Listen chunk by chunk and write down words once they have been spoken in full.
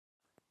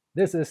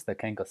This is the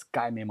Kenko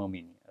SKYMEMO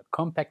Mini, a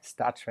compact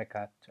star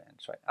tracker to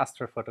enjoy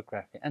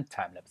astrophotography and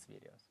time-lapse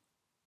videos.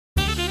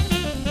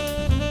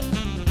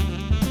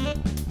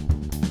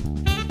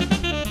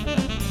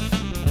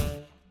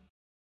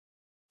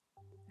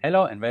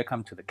 Hello and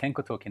welcome to the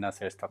Kenko Tokina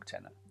Sales Talk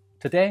channel.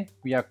 Today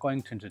we are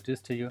going to introduce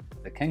to you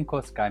the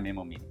Kenko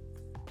SKYMEMO Mini.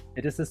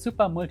 It is a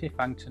super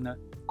multifunctional,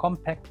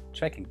 compact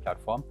tracking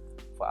platform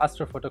for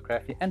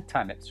astrophotography and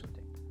time-lapse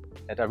shooting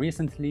that are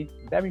recently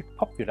very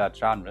popular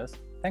genres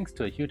thanks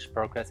to a huge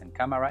progress in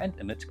camera and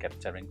image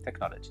capturing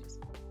technologies.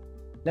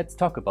 Let's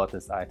talk about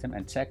this item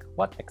and check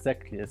what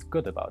exactly is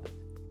good about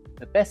it.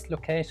 The best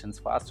locations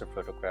for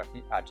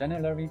astrophotography are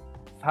generally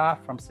far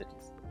from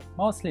cities,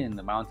 mostly in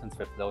the mountains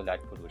with low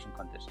light pollution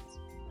conditions.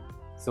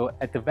 So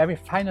at the very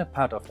final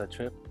part of the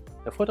trip,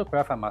 the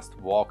photographer must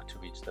walk to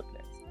reach the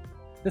place.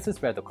 This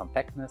is where the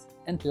compactness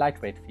and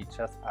lightweight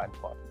features are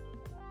important.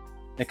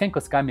 The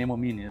Kenko SKYMEMO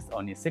Mini is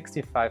only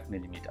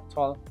 65mm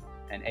tall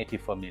and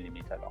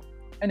 84mm long,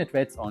 and it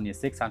weighs only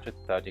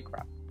 630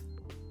 grams,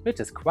 which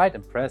is quite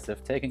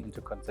impressive taking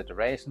into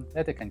consideration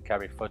that it can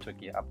carry photo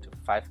gear up to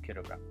 5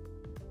 kg.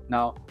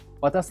 Now,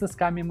 what does the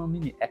SKYMEMO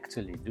Mini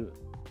actually do?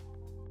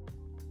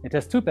 It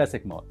has two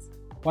basic modes.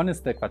 One is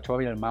the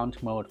equatorial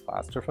mount mode for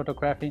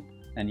astrophotography,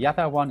 and the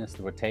other one is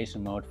the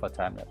rotation mode for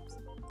time-lapse.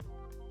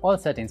 All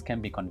settings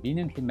can be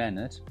conveniently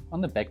managed on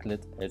the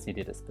backlit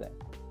LCD display.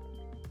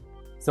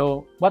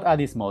 So, what are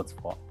these modes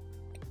for?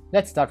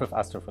 Let's start with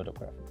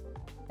astrophotography.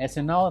 As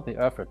you know, the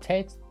Earth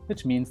rotates,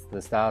 which means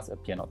the stars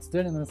appear not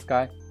still in the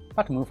sky,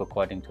 but move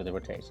according to the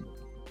rotation.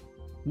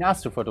 In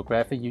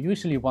astrophotography, you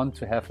usually want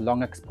to have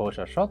long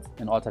exposure shots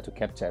in order to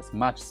capture as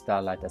much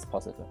starlight as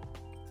possible.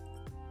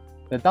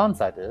 The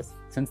downside is,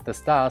 since the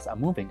stars are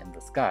moving in the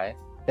sky,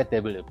 that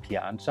they will appear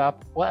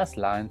unsharp or as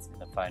lines in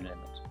the final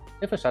image,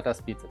 if a shutter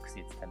speed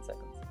exceeds 10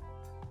 seconds.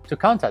 To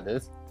counter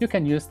this, you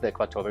can use the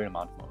equatorial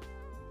mount mode.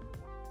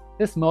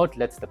 This mode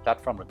lets the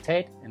platform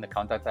rotate in the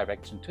counter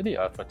direction to the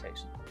Earth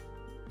rotation.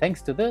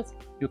 Thanks to this,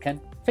 you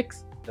can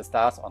fix the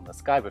stars on the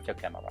sky with your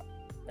camera,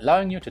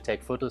 allowing you to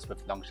take photos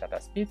with long shutter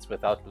speeds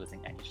without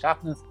losing any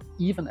sharpness,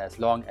 even as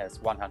long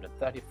as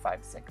 135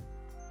 seconds.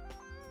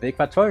 The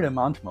equatorial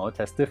mount mode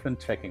has different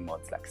tracking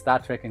modes like star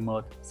tracking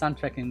mode, sun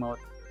tracking mode,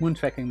 moon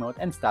tracking mode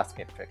and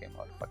starscape tracking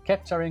mode for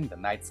capturing the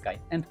night sky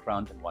and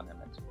ground in one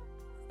image.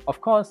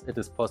 Of course, it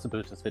is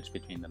possible to switch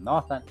between the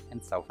northern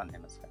and southern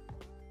hemisphere.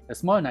 A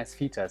small nice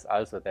feature is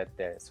also that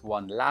there is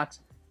one large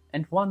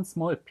and one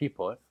small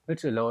peephole,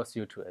 which allows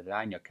you to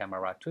align your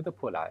camera to the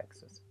polar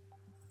axis.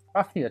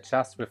 Roughly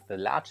adjust with the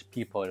large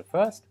peephole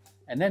first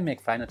and then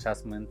make fine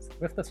adjustments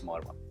with the small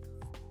one.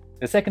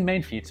 The second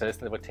main feature is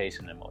the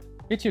rotational mode,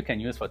 which you can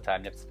use for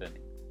time-lapse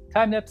filming.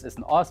 Time-lapse is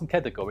an awesome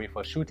category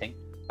for shooting,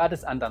 but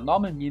is under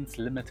normal means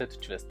limited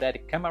to a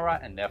static camera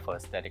and therefore a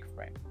static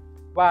frame.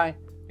 Why?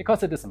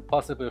 Because it is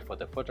impossible for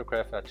the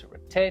photographer to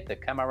rotate the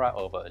camera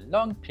over a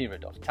long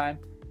period of time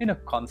in a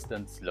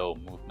constant slow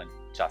movement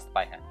just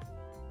by hand.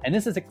 And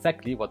this is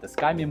exactly what the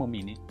SKYMEMO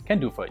Mini can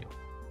do for you,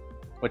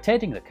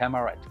 rotating the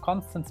camera at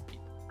constant speed,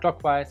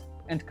 clockwise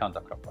and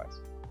counterclockwise.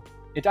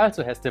 It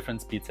also has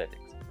different speed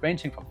settings,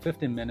 ranging from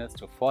 15 minutes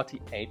to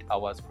 48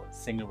 hours for a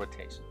single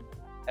rotation,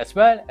 as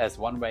well as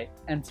one-way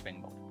and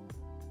swing mode.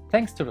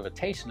 Thanks to the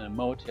rotational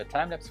mode, your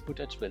time-lapse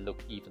footage will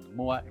look even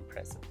more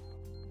impressive.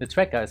 The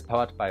tracker is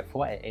powered by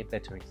 4 AA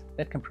batteries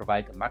that can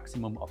provide a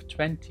maximum of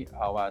 20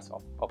 hours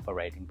of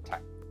operating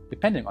time,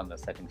 depending on the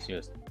settings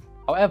used.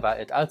 However,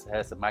 it also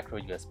has a micro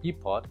USB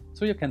port,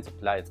 so you can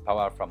supply its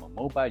power from a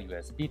mobile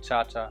USB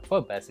charger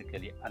for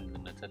basically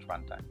unlimited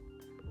runtime.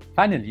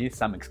 Finally,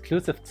 some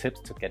exclusive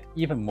tips to get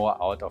even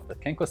more out of the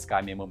Kenko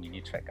SKYMEMO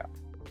Mini tracker.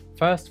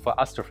 First, for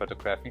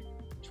astrophotography,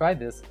 try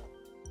this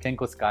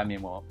Kenko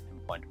SKYMEMO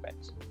pinpoint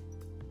wedge.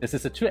 This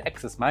is a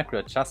 2-axis micro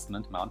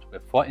adjustment mount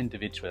with 4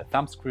 individual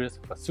thumb screws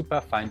for super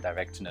fine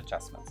direction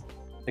adjustments.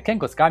 The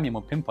Kenko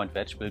SKYMEMO pinpoint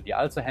wedge will be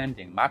also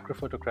handy in macro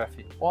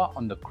photography or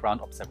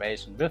on-the-ground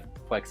observation with,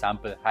 for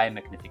example, high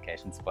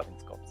magnification spotting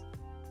scopes.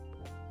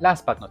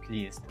 Last but not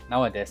least,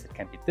 nowadays it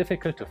can be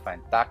difficult to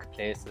find dark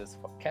places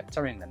for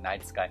capturing the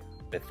night sky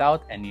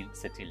without any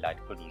city light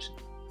pollution.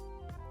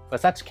 For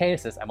such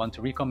cases, I want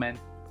to recommend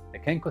the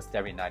Kenko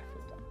Starry Night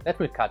filter that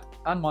will cut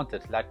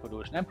unwanted light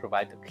pollution and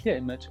provide a clear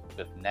image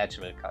with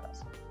natural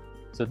colors.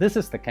 So this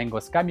is the Kenko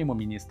SKYMEMO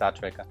Mini Star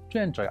Tracker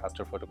to enjoy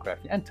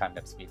astrophotography and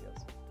time-lapse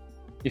videos.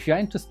 If you are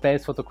into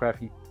space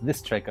photography, this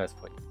tracker is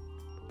for you.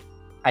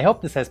 I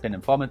hope this has been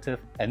informative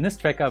and this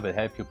tracker will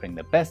help you bring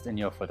the best in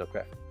your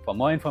photography. For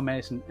more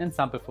information and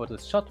sample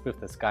photos shot with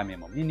the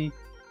SKYMEMO Mini,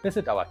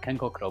 visit our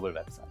Kenko global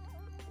website.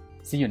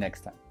 See you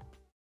next time.